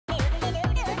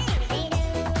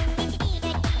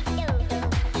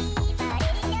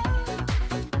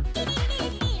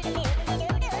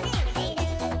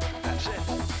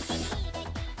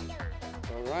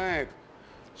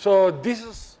So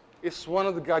this is one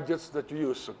of the gadgets that you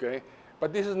use, okay?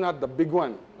 But this is not the big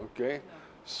one, okay?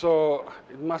 So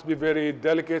it must be very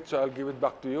delicate, so I'll give it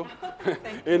back to you.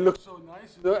 It looks so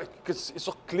nice, you know, because it's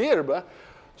so clear, but.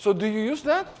 So do you use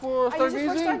that for stargazing?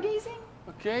 I use it for stargazing.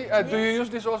 Okay. Yes. Do you use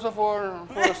this also for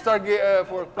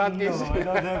for plant gazing? No, I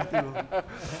don't have to.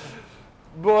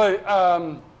 Boy,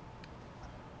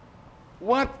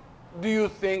 what do you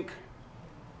think?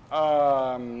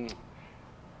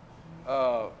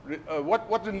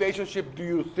 What relationship do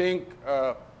you think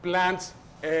plants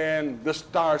and the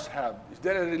stars have? Is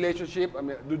there a relationship? I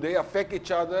mean, do they affect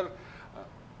each other?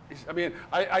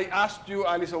 I asked you,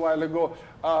 Alice, a while ago,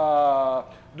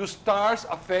 do stars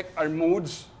affect our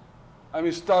moods? I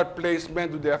mean, star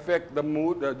placement, do they affect the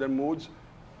mood, the moods?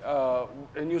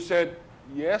 And you said,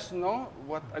 yes, no?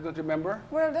 What? I don't remember.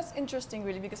 Well, that's interesting,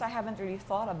 really, because I haven't really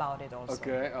thought about it also.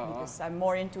 Okay. Because I'm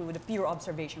more into the pure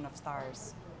observation of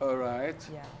stars. All right.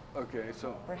 Yeah. Okay,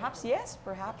 so. Perhaps yes,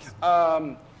 perhaps.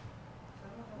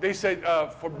 They said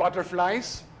for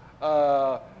butterflies,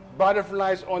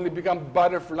 butterflies only become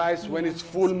butterflies when it's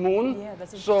full moon. Yeah,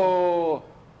 that's so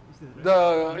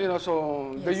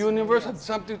the universe had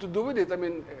something to do with it. I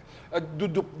mean,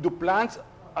 do plants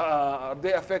are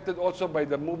they affected also by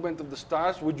the movement of the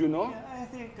stars? Would you know? Yeah, I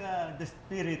think the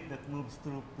spirit that moves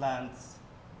through plants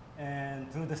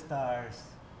and through the stars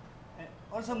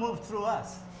also moves through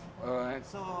us. All right.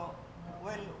 So,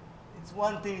 well, it's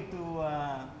one thing to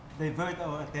divert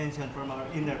our attention from our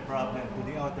inner problem to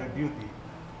the outer beauty.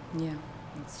 Yeah.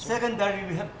 Secondary,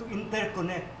 we have to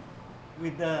interconnect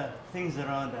with the things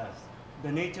around us,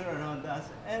 the nature around us,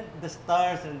 and the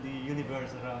stars and the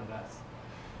universe around us.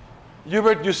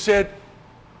 Hubert, you said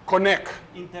connect.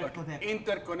 Interconnect.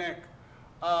 Interconnect.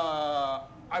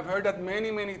 I've heard that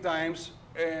many, many times,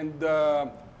 and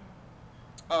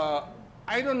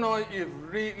I don't know if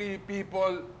really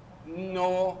people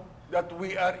know that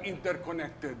we are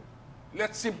interconnected.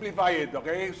 Let's simplify it,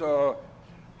 okay? So,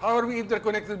 how are we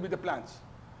interconnected with the plants?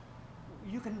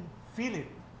 You can feel it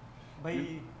by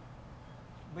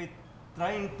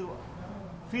trying to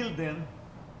feel them.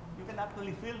 You can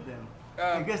actually feel them.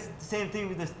 I guess the same thing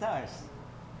with the stars.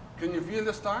 Can you feel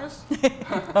the stars?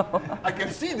 I can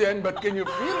see them, but can you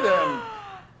feel them?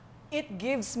 It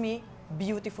gives me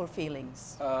beautiful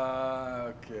feelings.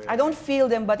 Okay. I don't feel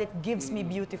them, but it gives me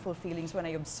beautiful feelings when I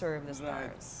observe the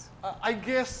stars. Right. I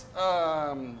guess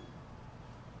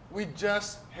we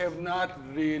just have not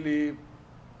really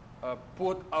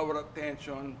put our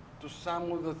attention to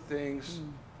some of the things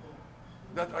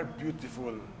that are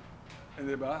beautiful.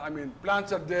 I mean,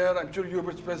 plants are there. I'm sure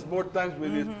Hubert spends more time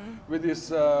with his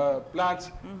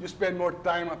plants. You spend more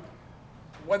time.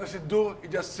 What does it do?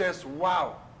 It just says,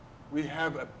 wow, we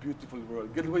have a beautiful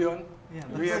world. Get mo yun? Yeah,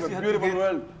 We have a beautiful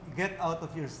world. Get out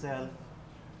of yourself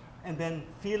and then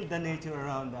feel the nature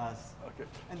around us. Okay.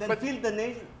 And then feel the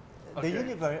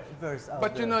universe out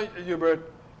But there. you know,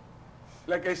 Hubert,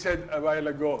 like I said a while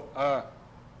ago,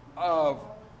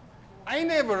 I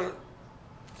never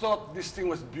thought this thing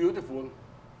was beautiful,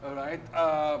 all right?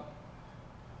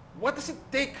 What does it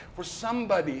take for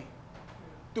somebody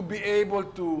to be able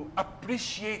to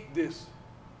appreciate this?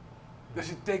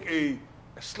 Does it take a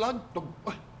slug to,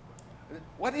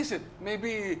 what is it?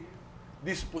 Maybe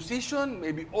disposition,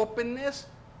 maybe openness?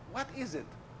 What is it?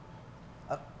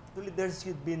 Actually, there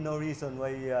should be no reason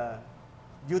why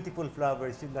beautiful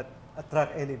flowers should not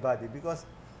attract anybody, because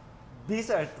bees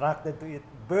are attracted to it,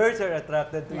 birds are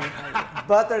attracted to it,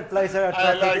 butterflies are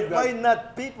attracted to it. Why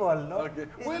not people, no? Okay.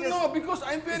 Well, no, because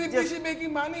I'm very busy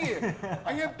making money.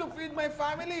 I have to feed my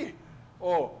family.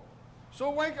 Oh,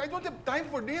 so why I don't have time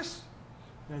for this?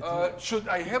 Should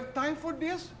I have time for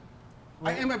this?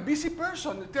 I am a busy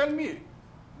person. Tell me. Okay?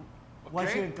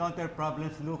 Once you encounter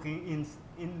problems looking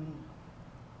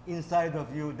inside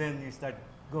of you, then you start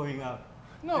going out.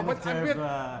 No, but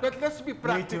let's be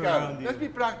practical. Let's be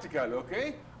practical,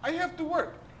 okay? I have to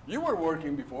work. You were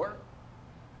working before.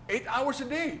 8 hours a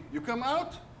day. You come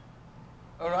out,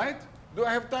 all right? Do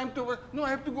I have time to work? No,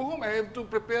 I have to go home. I have to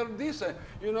prepare this.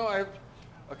 You know, I have,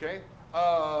 okay?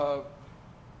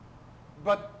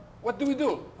 But what do we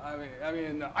do?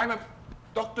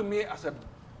 Talk to me as a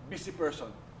busy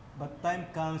person. But time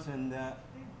comes when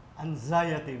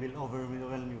anxiety will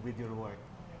overwhelm you with your work.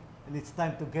 And it's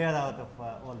time to get out of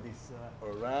all this.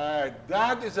 All right.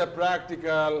 That is a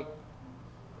practical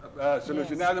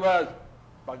solution. Yes. In other words,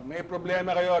 pag may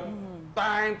problema kayo,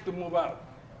 time to move out.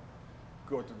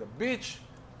 Go to the beach,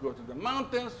 go to the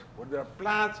mountains where there are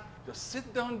plants, just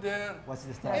sit down there Watch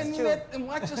the stars. and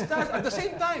watch the stars at the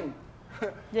same time.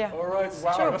 Yeah. All right.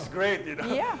 Wow, true. that's great. You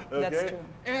know? Yeah, that's true.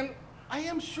 And I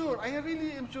am sure, I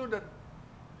really am sure that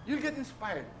you'll get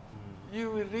inspired.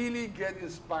 You will really get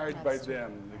inspired by That's true.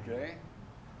 them, okay?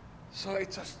 So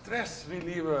it's a stress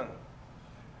reliever.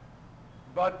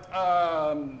 But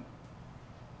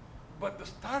the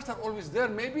stars are always there.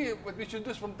 Maybe what we should do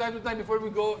is from time to time before we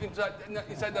go inside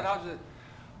the house,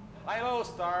 hello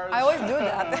stars. I always do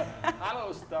that.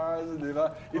 Hello stars, di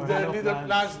ba? If Or there are hello, little plants.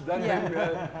 plants, then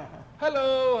Yeah.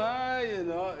 hello, hi,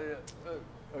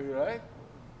 all right?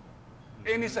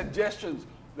 Any suggestions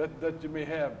that you may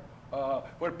have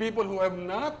for people who have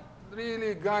not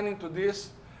really gone into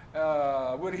this?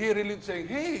 We're here really saying,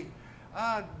 hey,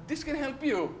 this can help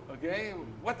you, okay?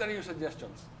 What are your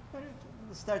suggestions?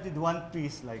 Start with one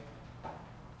piece, like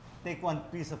take one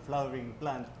piece of flowering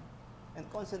plant and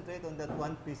concentrate on that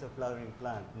one piece of flowering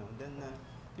plant. No? Then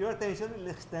your attention will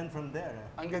extend from there.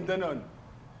 Ang ganda nun.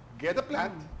 Get a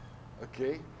plant,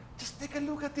 okay? Just take a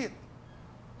look at it.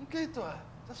 Okay, ito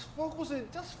just focus it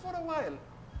just for a while.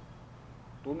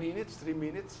 2 minutes, 3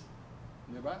 minutes,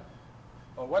 di ba?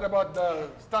 Or what about the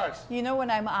stars? You know,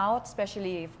 when I'm out,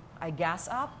 especially if I gas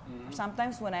up,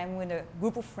 sometimes when I'm with a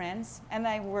group of friends and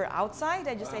we're outside,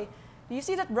 I just say, do you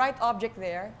see that bright object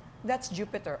there? That's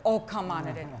Jupiter. Oh, come on.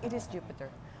 It is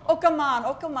Jupiter. Oh, come on.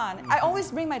 Oh, come on. I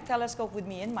always bring my telescope with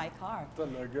me in my car.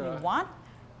 Talaga. You want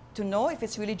to know if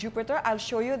it's really Jupiter? I'll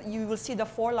show you. You will see the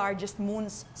 4 largest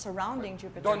moons surrounding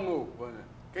Jupiter. Don't move.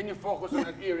 Can you focus on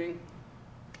that earring?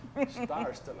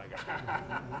 Stars talaga.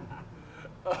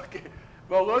 Okay.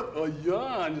 Focus. Oh,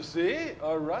 yan. You see?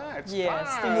 All right. Yes,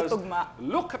 Stars. tinutugma.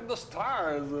 Look at the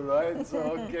stars, all right? So,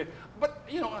 okay. But,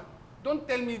 don't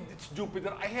tell me it's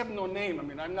Jupiter. I have no name. I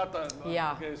mean, I'm not a...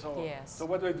 Yeah. Okay, so, Yes. so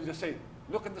what do I do? Just say,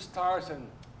 look at the stars and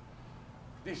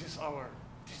this is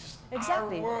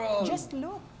Exactly. our world. Just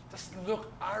look. Just look,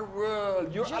 our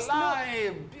world. You're Just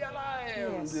alive. Be alive.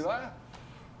 Yes. Di ba?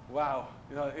 Wow.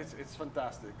 It's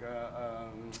fantastic.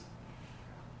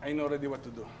 I know already what to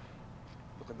do.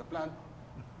 Look at the plant.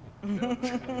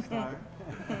 Star.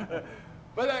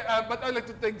 But I'd like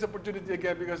to take this opportunity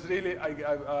again because really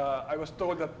I was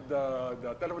told that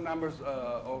the telephone numbers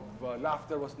of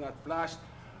laughter was not flashed.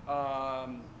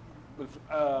 If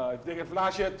they can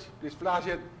flash it, please flash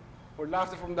it. For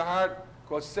Laughter from the Heart,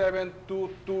 call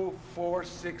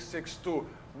 722-4662.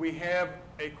 We have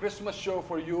a Christmas show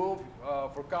for you,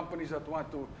 for companies that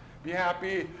want to be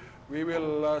happy. We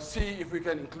will see if we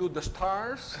can include the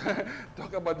stars,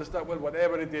 talk about the stars, well,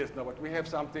 whatever it is. No, but we have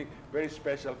something very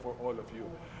special for all of you.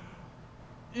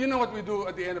 You know what we do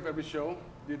at the end of every show?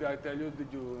 Did I tell you? Did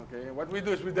you? Okay. What we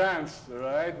do is we dance, all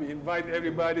right? We invite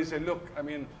everybody, say, look, I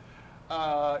mean,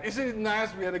 isn't it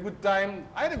nice? We had a good time.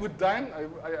 I had a good time.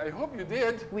 I hope you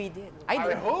did. We did. I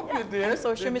did. I hope you did. I'm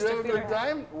so sure Did you Mr. have a good Filler.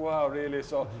 time? Wow, really?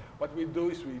 So what we do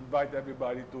is we invite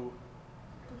everybody to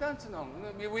dance now.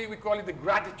 We call it the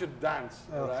gratitude dance,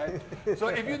 all right? So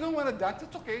if you don't want to dance,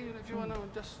 it's okay. If you want to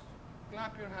just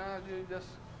clap your hands, you just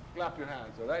clap your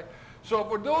hands, all right? So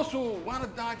for those who want to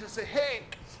dance, just say, hey,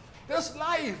 there's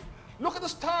life. Look at the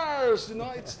stars.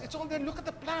 It's all there. Look at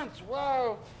the plants.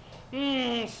 Wow.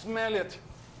 Smell it.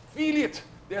 Feel it.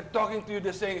 They're talking to you.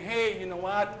 They're saying, hey, you know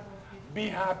what? Be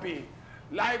happy.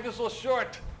 Life is so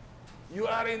short. You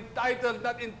are entitled,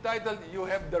 not entitled. You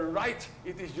have the right.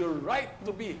 It is your right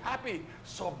to be happy.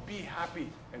 So be happy.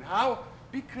 And how?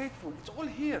 Be grateful. It's all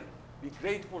here. Be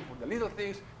grateful for the little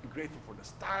things. Be grateful for the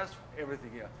stars, for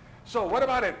everything else. So what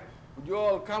about it? Would you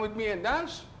all come with me and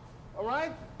dance? All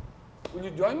right? Will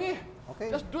you join me? Okay.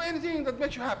 Just do anything that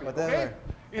makes you happy. Whatever. Okay?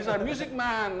 Is our music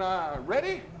man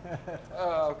ready?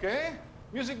 Okay.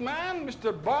 Music man,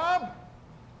 Mr. Bob.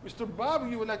 Mr. Bob,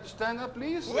 you would like to stand up,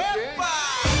 please? Okay.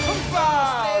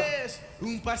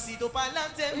 Un pasito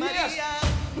pa'lante, Yes. María.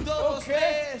 Dos, Okay.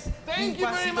 tres. Thank Un you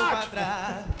very pasito much. pa'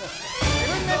 atrás.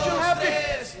 If it makes you happy,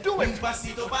 do Un it.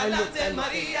 pasito pa'lante,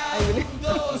 María.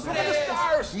 Dos, Look at the tres.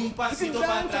 stars. Un You can pasito pa'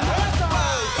 dance atrás. and dance.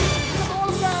 Come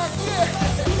on back. Yeah.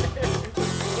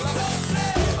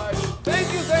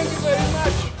 Thank you very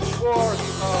much for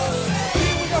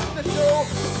being with us on the show.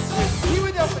 Be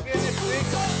with us again next week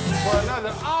for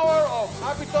another hour of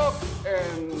Happy Talk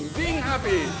and being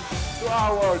happy. To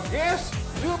our guests,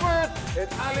 Hubert and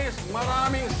Alice,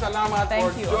 maraming salamat Thank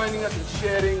for you. joining us and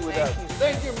sharing with Thank us. you.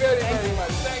 Thank you very much.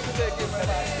 Thank you.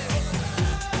 Bye-bye.